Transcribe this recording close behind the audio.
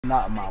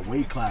not in my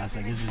weight class.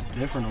 Like, it's just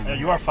different over Yeah,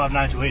 you are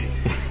 5'9",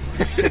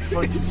 280. 6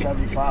 foot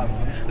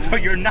 275. Bro,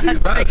 you're not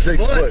 6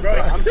 foot,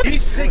 bro.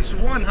 He's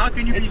 6'1". How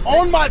can you be 6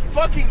 on my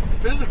fucking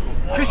physical.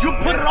 Because you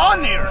put it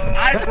on there.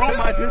 I wrote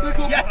my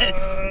physical?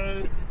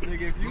 Yes.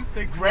 Nigga, if you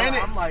 6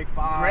 Granted, I'm like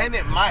 5.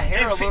 Granted, my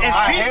hair a little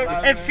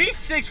high. If he's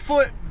 6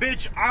 foot,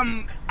 bitch,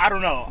 I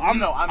don't know.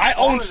 I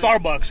taller own than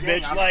Starbucks, you.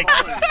 bitch.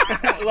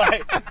 Gang,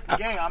 Like,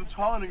 gang, I'm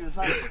taller than you. It's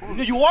not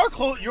cool. you are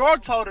close. You are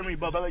taller than me,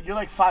 but But like, you're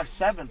like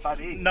 5'7",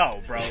 5'8".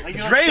 no, bro. Like,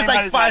 you're Dre's the same like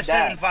height as my 5'7",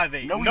 dad.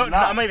 5'8". No, he's No,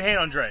 not. I'm not even hating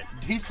on Dre.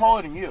 He's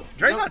taller than you.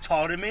 Dre's not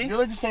taller than me. You're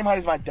like the same height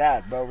as my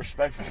dad, bro.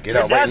 Respectfully. Get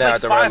Your out right dad's now like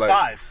at the red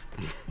light. 5'5".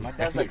 My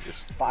dad's like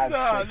 5'6".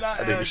 That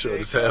nigga short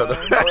as hell.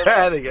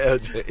 That nigga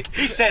LJ.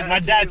 He said my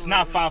dad's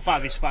not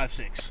 5'5", he's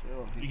 5'6".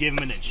 You gave him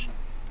an inch.